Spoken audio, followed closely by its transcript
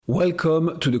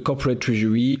Welcome to the Corporate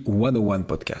Treasury 101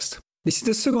 podcast. This is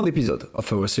the second episode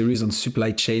of our series on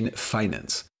supply chain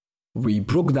finance. We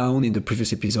broke down in the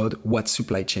previous episode what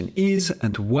supply chain is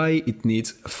and why it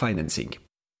needs financing.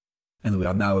 And we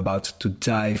are now about to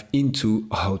dive into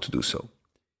how to do so.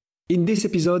 In this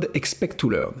episode, expect to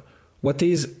learn what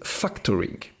is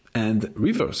factoring and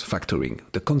reverse factoring,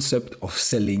 the concept of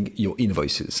selling your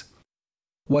invoices.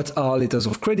 What are letters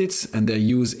of credit and their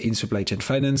use in supply chain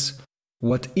finance?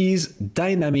 What is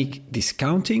dynamic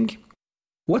discounting?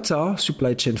 What are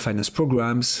supply chain finance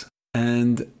programs?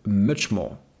 And much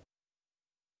more.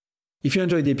 If you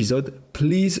enjoyed the episode,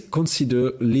 please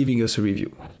consider leaving us a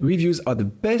review. Reviews are the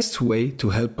best way to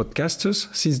help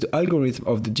podcasters since the algorithm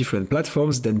of the different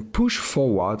platforms then push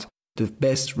forward the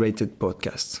best rated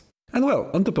podcasts. And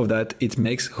well, on top of that, it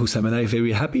makes Hussam and I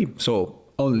very happy, so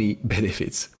only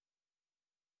benefits.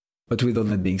 But with all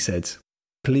that being said,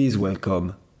 please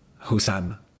welcome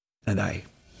Hussam and I.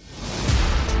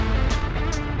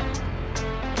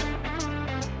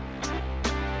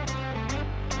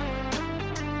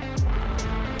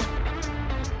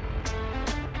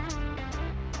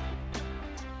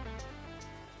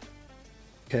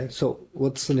 Okay, so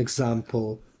what's an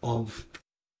example of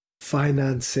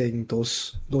financing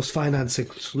those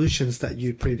financing solutions that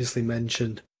you previously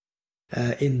mentioned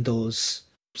in those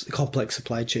complex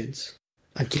supply chains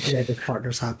and keeping the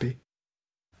partners happy?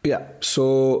 Yeah,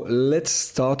 so let's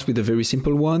start with a very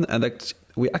simple one, and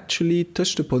we actually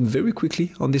touched upon very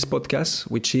quickly on this podcast,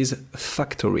 which is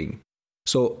factoring.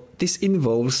 So this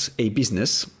involves a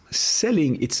business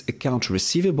selling its account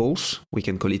receivables, we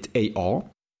can call it AR,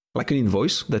 like an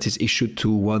invoice that is issued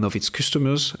to one of its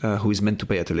customers who is meant to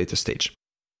pay at a later stage.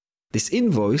 This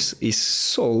invoice is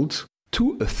sold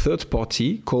to a third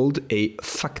party called a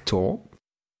factor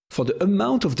for the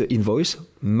amount of the invoice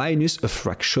minus a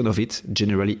fraction of it,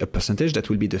 generally a percentage, that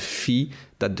will be the fee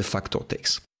that the factor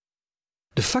takes.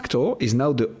 The factor is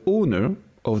now the owner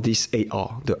of this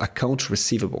AR, the account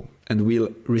receivable, and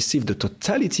will receive the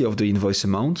totality of the invoice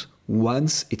amount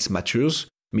once it matures,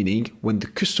 meaning when the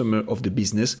customer of the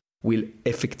business will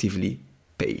effectively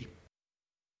pay.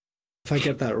 If I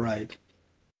get that right,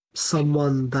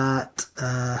 someone that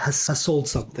has sold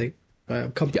something, right? A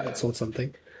company that sold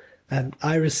something, and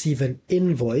I receive an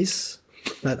invoice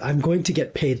that I'm going to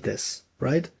get paid this,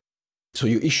 right? So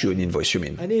you issue an invoice, you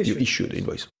mean? You issue the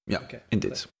invoice. Yeah, okay.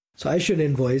 Indeed. So I issue an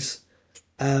invoice.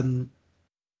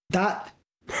 That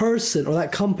person or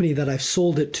that company that I've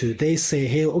sold it to, they say,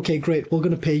 hey, okay, great, we're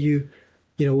going to pay you,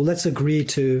 let's agree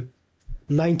to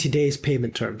 90 days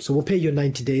payment term. So we'll pay you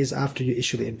 90 days after you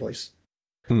issue the invoice.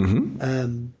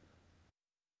 Mm-hmm.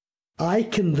 I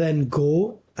can then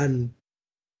go and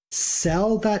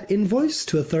sell that invoice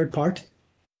to a third party.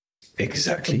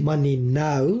 Exactly. Money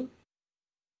now,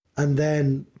 and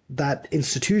then that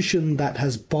institution that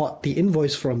has bought the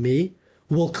invoice from me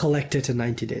will collect it in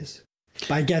 90 days.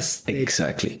 I guess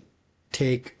exactly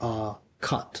take a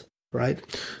cut, right?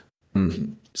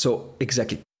 Mm-hmm. So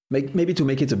exactly. Maybe to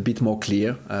make it a bit more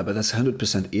clear, but that's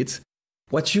 100% it.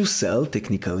 What you sell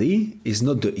technically is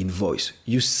not the invoice.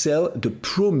 You sell the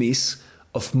promise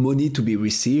of money to be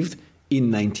received in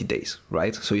 90 days,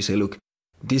 right? So you say, look,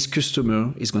 this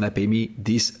customer is going to pay me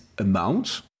this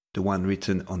amount, the one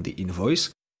written on the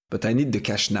invoice, but I need the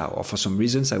cash now, or for some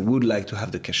reasons I would like to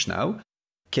have the cash now.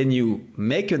 Can you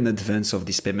make an advance of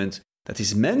this payment that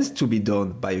is meant to be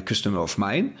done by a customer of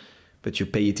mine, but you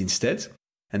pay it instead?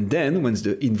 And then once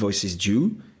the invoice is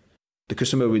due, the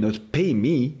customer will not pay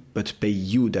me, but pay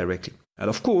you directly. And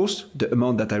of course, the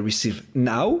amount that I receive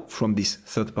now from this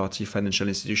third-party financial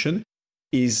institution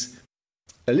is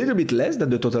a little bit less than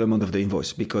the total amount of the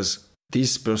invoice, because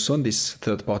this person, this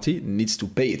third party, needs to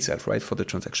pay itself, right, for the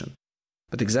transaction.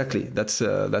 But exactly, that's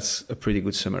a pretty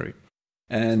good summary.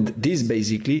 And this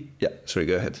basically,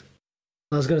 go ahead.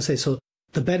 I was going to say, so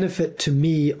the benefit to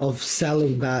me of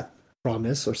selling that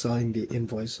promise or selling the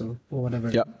invoice or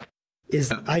whatever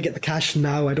is I get the cash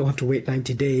now. I don't have to wait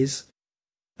 90 days.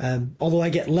 Although I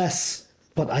get less,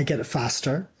 but I get it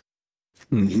faster.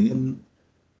 Mm-hmm.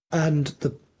 And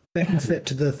the benefit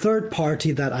to the third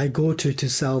party that I go to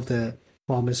sell the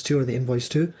promise to or the invoice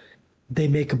to, they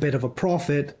make a bit of a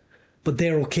profit, but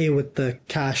they're okay with the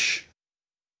cash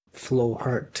flow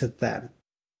hurt to them.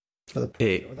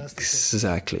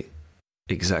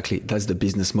 Exactly. That's the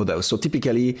business model. So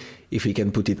typically, if we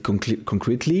can put it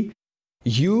concretely,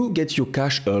 you get your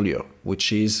cash earlier,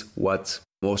 which is what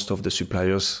most of the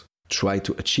suppliers try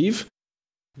to achieve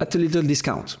at a little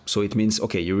discount. So it means,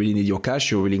 okay, you really need your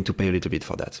cash, you're willing to pay a little bit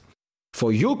for that.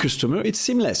 For your customer, it's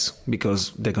seamless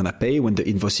because they're going to pay when the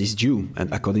invoice is due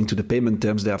and according to the payment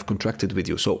terms they have contracted with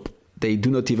you. So They do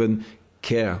not even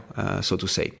care, so to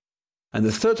say. And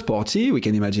the third party, we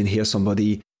can imagine here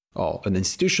somebody or an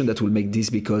institution that will make this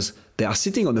because they are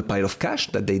sitting on a pile of cash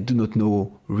that they do not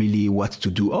know really what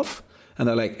to do of. And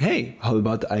they're like, hey, how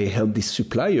about I help this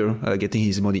supplier getting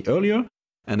his money earlier,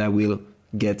 and I will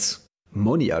get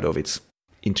money out of it.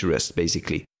 Interest,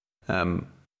 basically. But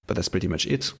that's pretty much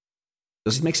it.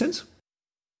 Does it make sense?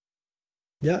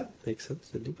 Yeah, makes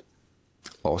sense, indeed.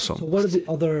 Awesome. So what are the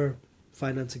other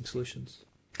financing solutions?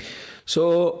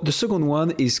 So the second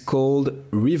one is called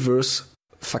reverse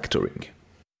factoring.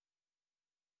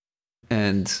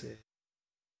 And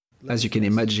as you can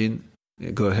imagine,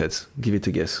 go ahead, give it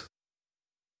a guess.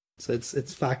 So it's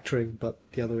factoring, but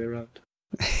the other way around.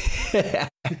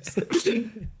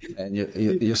 And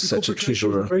you're such a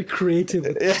treasurer. Very creative.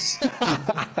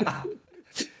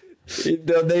 In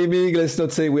the naming, let's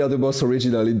not say we are the most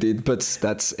original indeed, but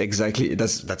that's exactly,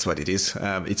 that's what it is.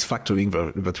 It's factoring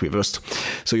but reversed.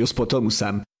 So you're spot on,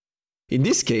 Wissam. In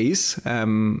this case,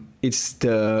 it's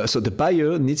the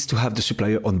buyer needs to have the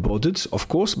supplier onboarded, of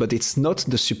course, but it's not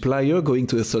the supplier going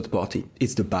to a third party.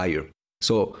 It's the buyer.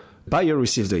 So buyer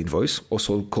receives the invoice,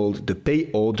 also called the pay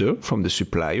order from the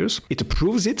suppliers. It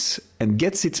approves it and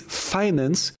gets it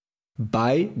financed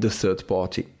by the third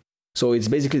party. So it's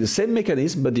basically the same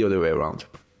mechanism, but the other way around.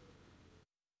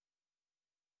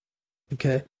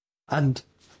 Okay. And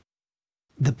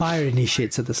the buyer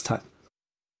initiates at this time.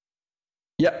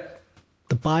 Yeah.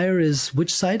 The buyer is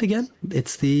which side again?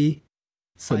 It's the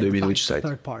side. What do you mean, which side?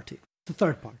 Third party. The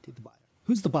third party, the buyer.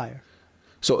 Who's the buyer?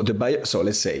 So the buyer. So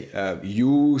let's say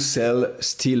you sell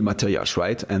steel materials,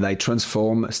 right? And I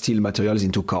transform steel materials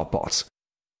into car parts.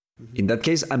 Mm-hmm. In that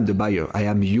case, I'm the buyer. I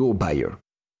am your buyer.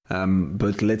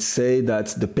 But let's say that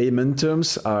the payment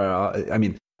terms are.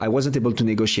 I wasn't able to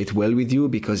negotiate well with you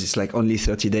because it's like only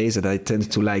 30 days, and I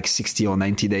tend to like 60 or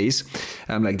 90 days.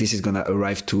 I'm like, this is gonna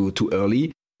arrive too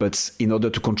early. But in order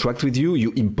to contract with you,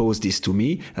 you impose this to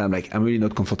me. And I'm like, I'm really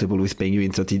not comfortable with paying you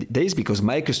in 30 days because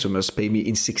my customers pay me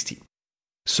in 60.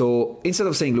 So instead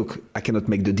of saying, look, I cannot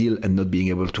make the deal and not being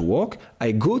able to work,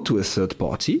 I go to a third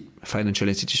party, a financial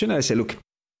institution, and I say, look,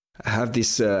 I had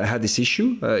this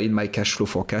issue in my cash flow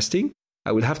forecasting.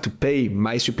 I will have to pay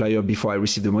my supplier before I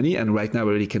receive the money. And right now,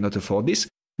 I really cannot afford this.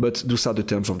 But those are the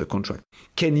terms of the contract.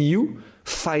 Can you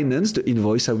finance the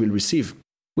invoice I will receive?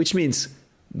 Which means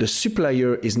the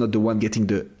supplier is not the one getting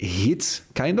the hit,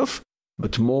 kind of,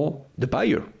 but more the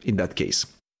buyer in that case.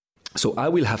 So I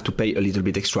will have to pay a little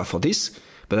bit extra for this,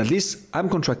 but at least I'm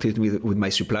contracted with my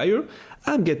supplier.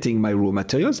 I'm getting my raw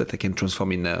materials that I can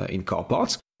transform in car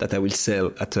parts that I will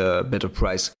sell at a better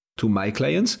price to my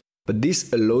clients. But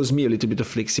this allows me a little bit of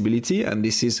flexibility, and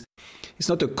it's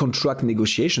not a contract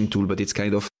negotiation tool, but it's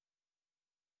kind of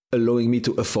allowing me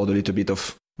to afford a little bit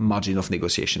of margin of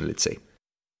negotiation, let's say.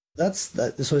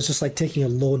 So it's just like taking a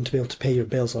loan to be able to pay your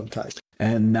bills on time.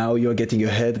 And now you're getting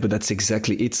ahead, but that's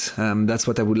exactly it. That's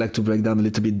what I would like to break down a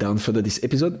little bit down further this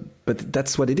episode. But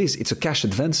that's what it is. It's a cash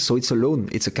advance, so it's a loan.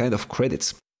 It's a kind of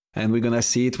credit. And we're going to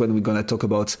see it when we're going to talk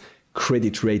about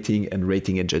credit rating and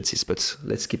rating agencies. But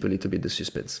let's keep a little bit the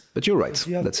suspense. But you're right.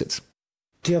 That's it.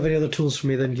 Do you have any other tools for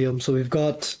me then, Guillaume? So we've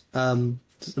got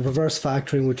reverse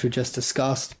factoring, which we just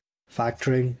discussed,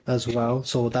 factoring as well.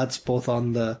 So that's both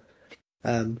on the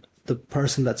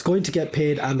person that's going to get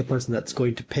paid and the person that's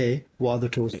going to pay. What other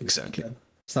tools? Exactly.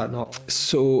 Is that not?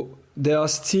 So there are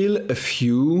still a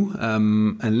few,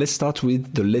 and let's start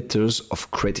with the letters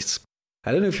of credit.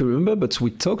 I don't know if you remember, but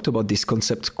we talked about this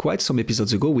concept quite some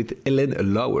episodes ago with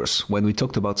Ellen Lowers when we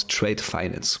talked about trade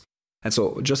finance. And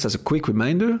so just as a quick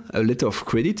reminder, a letter of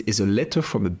credit is a letter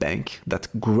from a bank that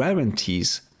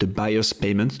guarantees the buyer's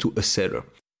payment to a seller.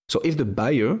 So if the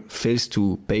buyer fails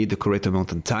to pay the correct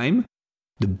amount on time,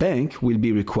 the bank will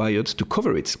be required to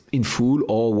cover it in full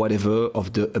or whatever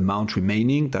of the amount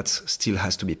remaining that still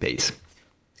has to be paid.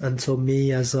 And so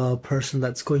me as a person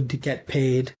that's going to get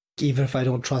paid, even if I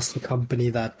don't trust the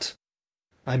company that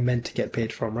I'm meant to get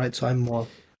paid from, right? So I'm more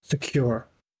secure.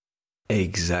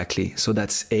 Exactly. So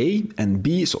that's A. And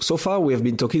B, so far we have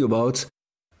been talking about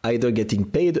either getting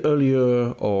paid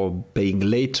earlier or paying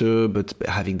later, but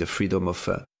having the freedom of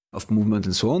movement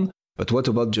and so on. But what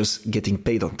about just getting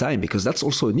paid on time? Because that's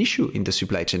also an issue in the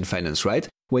supply chain finance, right?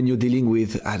 When you're dealing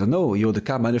with, I don't know, you're the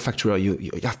car manufacturer, you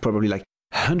have probably like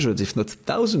hundreds, if not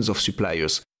thousands of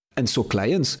suppliers and so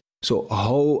clients. So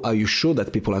how are you sure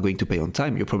that people are going to pay on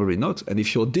time? You're probably not. And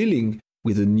if you're dealing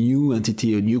with a new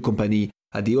entity, a new company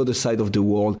at the other side of the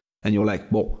world, and you're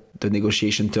like, well, the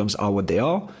negotiation terms are what they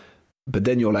are. But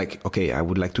then you're like, okay, I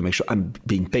would like to make sure I'm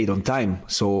being paid on time.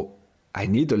 So I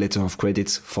need a letter of credit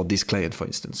for this client, for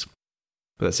instance.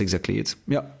 But that's exactly it.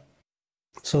 Yeah.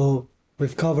 So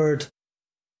we've covered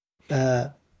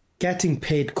getting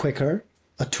paid quicker,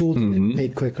 a tool to get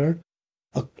paid quicker,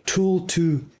 a tool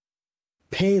to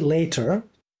pay later.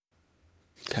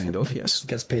 Kind of, yes.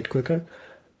 Gets paid quicker.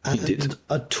 And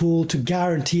a tool to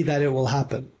guarantee that it will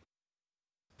happen.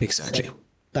 Exactly. So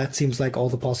that seems like all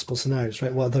the possible scenarios,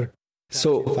 right? What other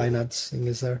financing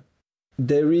is there?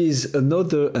 There is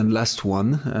another and last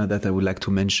one that I would like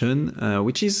to mention,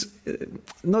 which is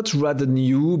not rather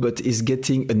new, but is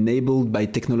getting enabled by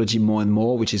technology more and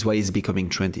more, which is why it's becoming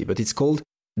trendy. But it's called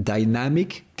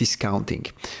dynamic discounting.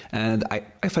 And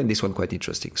I find this one quite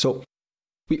interesting. So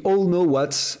we all know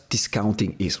what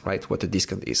discounting is, right? What a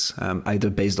discount is, either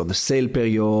based on a sale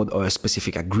period or a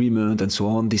specific agreement and so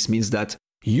on. This means that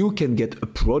you can get a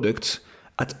product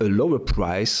at a lower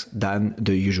price than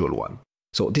the usual one.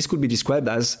 So this could be described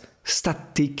as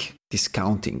static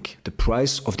discounting, the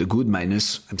price of the good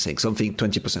minus, I'm saying something,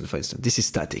 20%, for instance. This is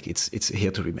static. It's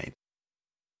here to remain.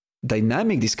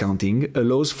 Dynamic discounting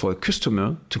allows for a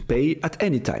customer to pay at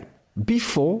any time,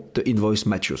 before the invoice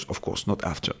matures, of course, not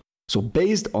after. So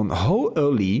based on how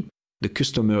early the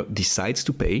customer decides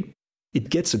to pay, it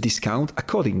gets a discount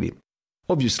accordingly.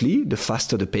 Obviously, the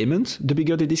faster the payment, the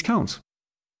bigger the discount.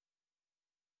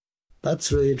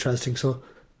 That's really interesting. So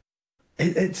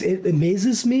it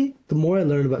amazes me, the more I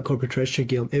learn about corporate treasury,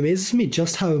 Guillaume, it amazes me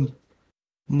just how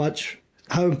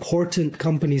important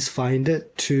companies find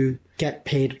it to get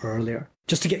paid earlier,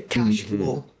 just to get cash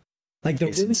flow. Like they're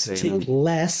willing to take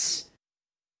less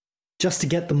just to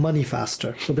get the money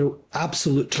faster. So their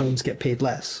absolute terms get paid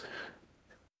less.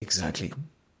 Exactly.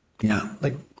 Yeah.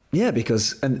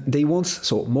 Because, and they want,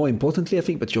 so more importantly, I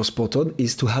think, but you're spot on,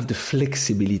 is to have the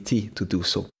flexibility to do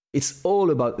so. It's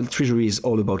all about, treasury is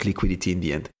all about liquidity in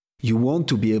the end. You want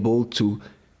to be able to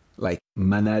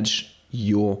manage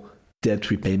your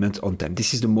debt repayment on time.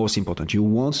 This is the most important. You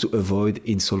want to avoid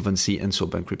insolvency and so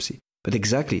bankruptcy. But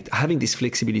exactly, having this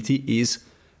flexibility is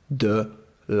the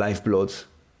lifeblood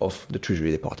of the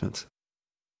treasury department.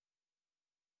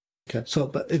 Okay, so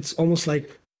but it's almost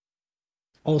like,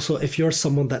 also if you're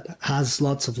someone that has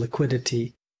lots of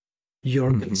liquidity, you're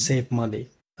going to save money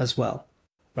as well,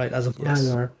 right? As a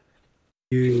planner,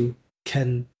 you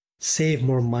can save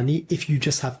more money if you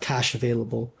just have cash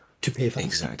available to pay for.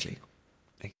 Exactly.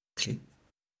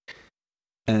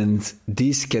 And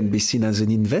this can be seen as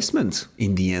an investment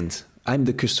in the end. I'm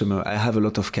the customer, I have a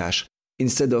lot of cash.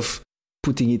 Instead of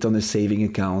putting it on a saving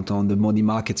account, on the money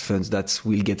market funds that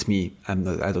will get me,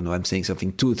 I'm saying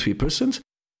something, 2 or 3%,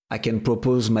 I can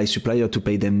propose my supplier to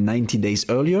pay them 90 days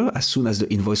earlier as soon as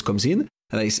the invoice comes in,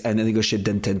 and I negotiate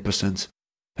them 10%.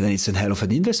 And then it's a hell of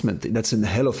an investment. That's a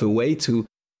hell of a way to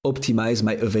optimize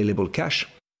my available cash.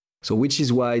 So which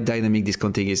is why dynamic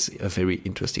discounting is a very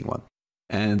interesting one.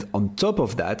 And on top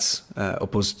of that,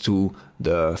 opposed to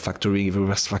the factoring,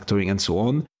 reverse factoring, and so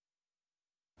on,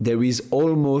 there is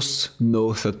almost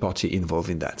no third party involved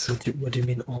in that. What do you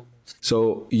mean almost?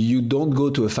 So you don't go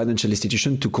to a financial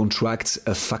institution to contract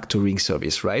a factoring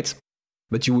service, right?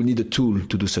 But you will need a tool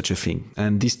to do such a thing.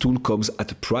 And this tool comes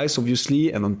at a price,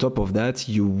 obviously. And on top of that,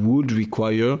 you would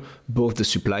require both the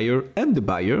supplier and the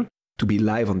buyer to be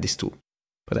live on this tool.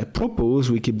 But I propose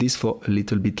we keep this for a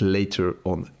little bit later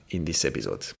on in this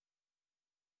episode.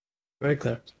 Very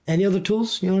clear. Any other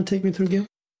tools you want to take me through, Gil?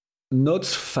 Not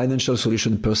financial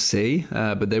solution per se,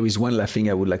 but there is one last thing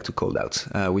I would like to call out,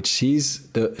 which is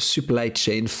the supply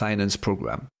chain finance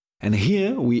program. And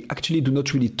here we actually do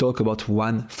not really talk about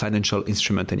one financial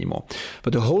instrument anymore,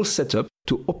 but a whole setup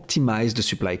to optimize the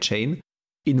supply chain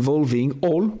involving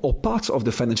all or parts of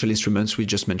the financial instruments we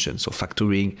just mentioned. So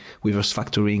factoring, reverse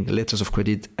factoring, letters of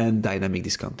credit, and dynamic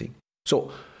discounting.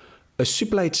 So a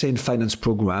supply chain finance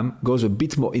program goes a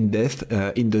bit more in depth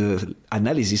in the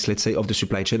analysis, let's say, of the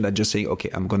supply chain than just saying, okay,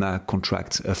 I'm going to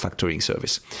contract a factoring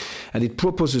service. And it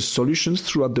proposes solutions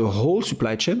throughout the whole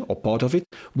supply chain or part of it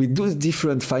with those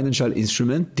different financial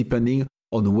instruments depending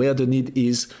on where the need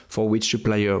is for which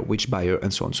supplier, which buyer,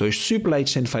 and so on. So a supply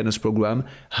chain finance program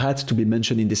had to be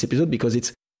mentioned in this episode because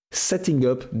it's setting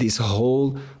up this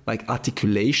whole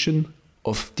articulation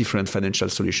of different financial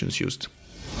solutions used.